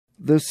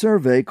The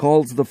survey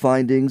calls the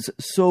findings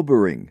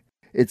sobering.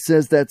 It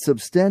says that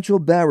substantial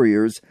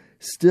barriers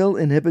still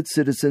inhibit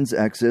citizens'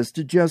 access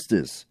to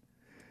justice.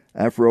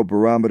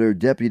 Afrobarometer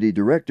Deputy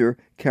Director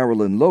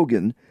Carolyn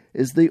Logan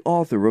is the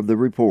author of the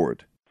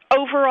report.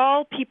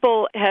 Overall,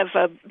 people have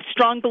a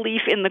strong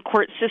belief in the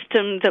court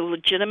system, the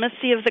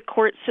legitimacy of the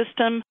court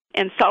system,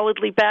 and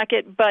solidly back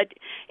it. But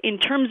in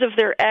terms of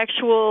their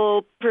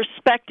actual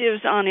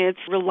perspectives on its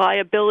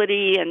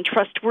reliability and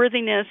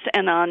trustworthiness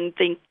and on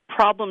the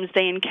problems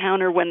they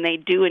encounter when they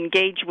do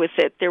engage with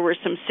it, there were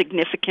some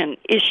significant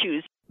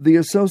issues. The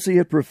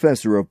Associate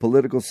Professor of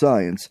Political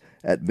Science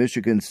at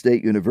Michigan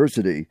State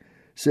University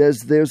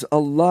says there's a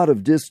lot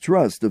of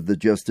distrust of the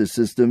justice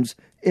systems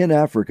in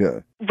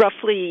Africa.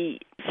 Roughly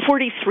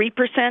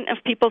 43% of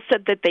people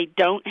said that they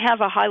don't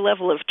have a high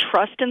level of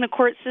trust in the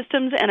court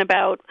systems, and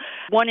about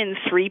 1 in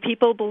 3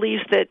 people believe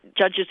that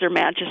judges or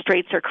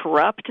magistrates are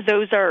corrupt.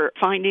 Those are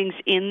findings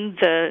in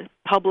the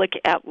public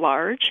at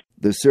large.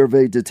 The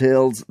survey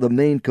details the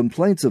main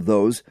complaints of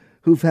those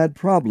who've had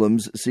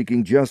problems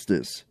seeking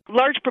justice.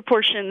 Large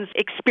proportions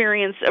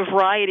experience a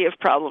variety of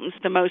problems.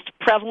 The most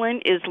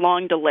prevalent is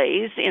long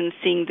delays in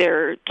seeing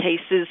their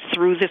cases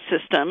through the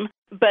system.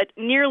 But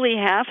nearly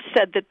half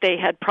said that they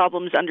had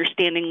problems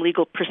understanding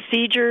legal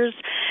procedures,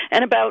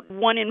 and about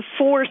 1 in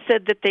 4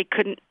 said that they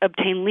couldn't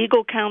obtain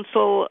legal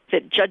counsel,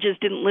 that judges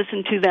didn't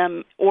listen to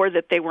them, or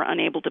that they were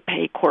unable to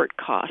pay court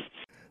costs.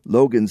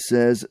 Logan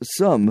says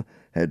some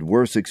had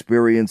worse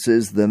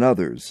experiences than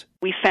others.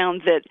 We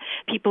found that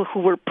people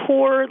who were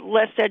poor,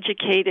 less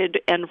educated,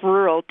 and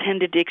rural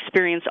tended to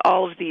experience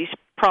all of these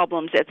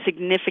problems at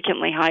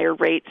significantly higher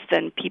rates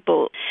than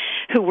people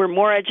who were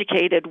more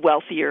educated,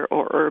 wealthier,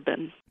 or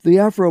urban. The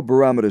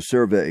Afrobarometer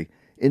survey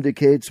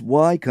indicates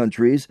why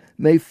countries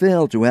may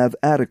fail to have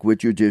adequate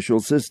judicial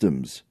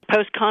systems.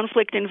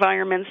 Post-conflict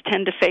environments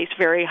tend to face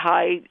very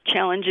high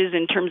challenges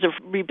in terms of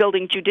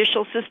rebuilding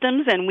judicial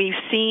systems, and we've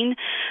seen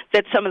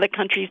that some of the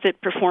countries that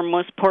perform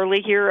most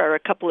poorly here are a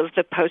couple of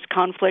the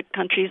post-conflict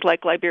countries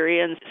like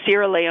Liberia and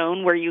Sierra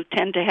Leone, where you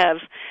tend to have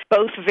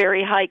both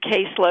very high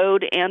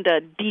caseload and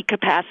a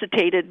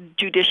decapacitated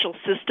judicial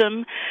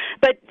system.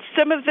 But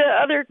some of the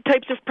other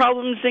types of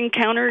problems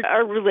encountered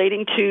are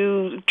relating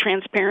to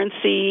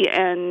transparency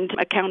and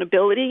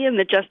accountability in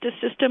the justice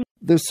system.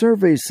 The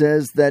survey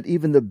says that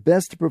even the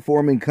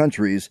best-performing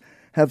countries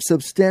have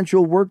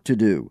substantial work to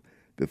do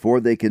before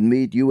they can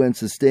meet UN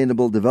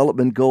Sustainable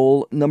Development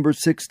Goal number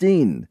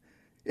 16.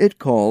 It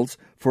calls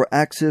for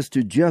access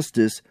to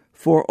justice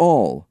for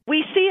all.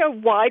 We see a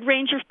wide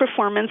range of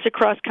performance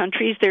across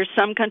countries. There's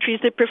some countries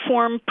that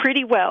perform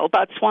pretty well.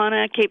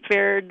 Botswana, Cape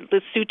Verde,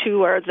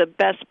 Lesotho are the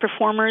best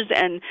performers,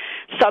 and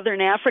Southern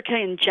Africa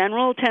in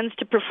general tends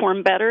to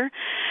perform better.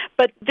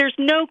 But there's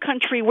no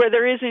country where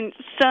there isn't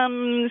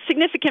some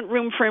significant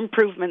room for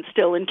improvement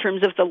still in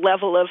terms of the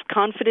level of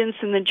confidence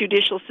in the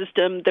judicial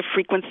system, the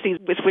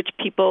frequency with which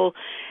people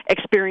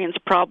experience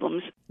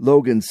problems.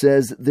 Logan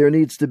says there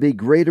needs to be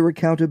greater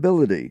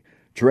accountability,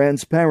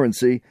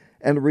 transparency,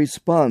 and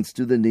response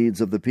to the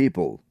needs of the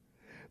people.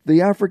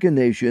 The African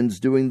nations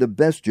doing the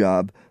best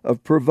job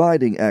of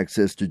providing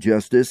access to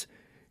justice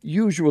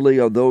usually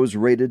are those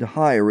rated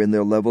higher in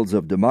their levels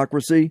of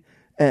democracy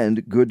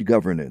and good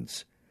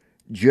governance.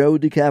 Joe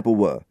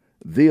DeCapua,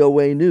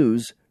 VOA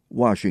News,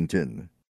 Washington.